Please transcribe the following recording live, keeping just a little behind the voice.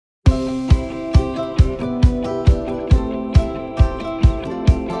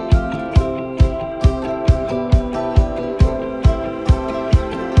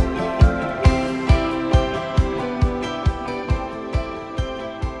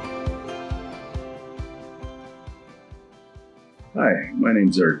Hi, my name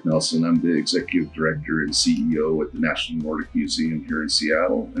is Eric Nelson. I'm the Executive Director and CEO at the National Nordic Museum here in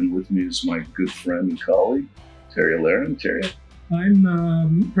Seattle. And with me is my good friend and colleague, Terry Laren. Terry.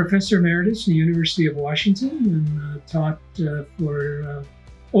 I'm Professor Emeritus at the University of Washington and taught for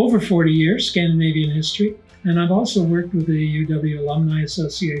over 40 years Scandinavian history. And I've also worked with the UW Alumni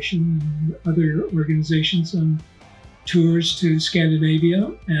Association and other organizations on tours to Scandinavia.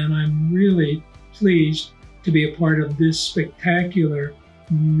 And I'm really pleased to be a part of this spectacular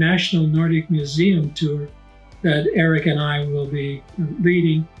National Nordic Museum tour that Eric and I will be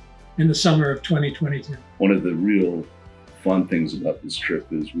leading in the summer of 2022. One of the real fun things about this trip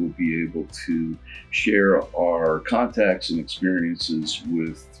is we'll be able to share our contacts and experiences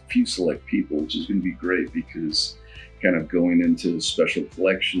with few select people, which is going to be great because kind of going into special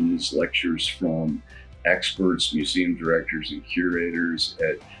collections, lectures from experts, museum directors, and curators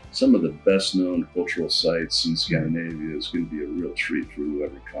at some of the best known cultural sites in Scandinavia is going to be a real treat for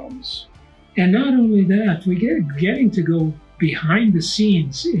whoever comes. And not only that, we getting to go behind the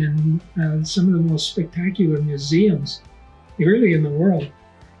scenes in some of the most spectacular museums really in the world,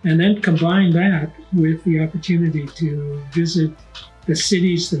 and then combine that with the opportunity to visit the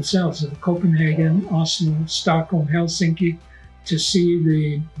cities themselves of Copenhagen, Oslo, Stockholm, Helsinki, to see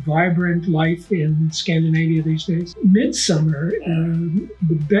the vibrant life in Scandinavia these days. Midsummer,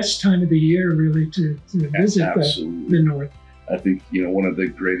 the best time of the year really to visit the North. I think, one of the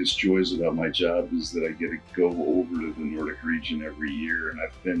greatest joys about my job is that I get to go over to the Nordic region every year, and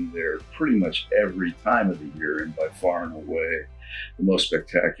I've been there pretty much every time of the year, and by far and away, the most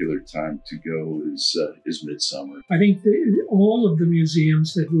spectacular time to go is midsummer. I think all of the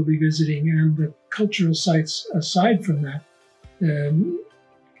museums that we'll be visiting and the cultural sites aside from that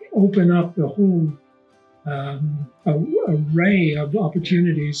open up the whole array of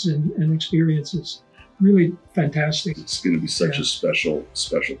opportunities and experiences. Really fantastic. It's going to be such a special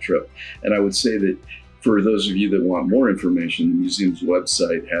trip. And I would say that for those of you that want more information, the museum's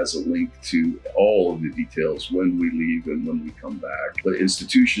website has a link to all of the details when we leave and when we come back. The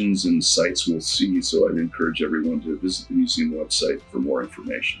institutions and sites we'll see, so I'd encourage everyone to visit the museum website for more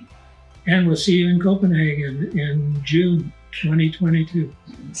information. And we'll see you in Copenhagen in June 2022.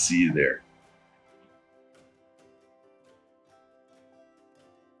 See you there.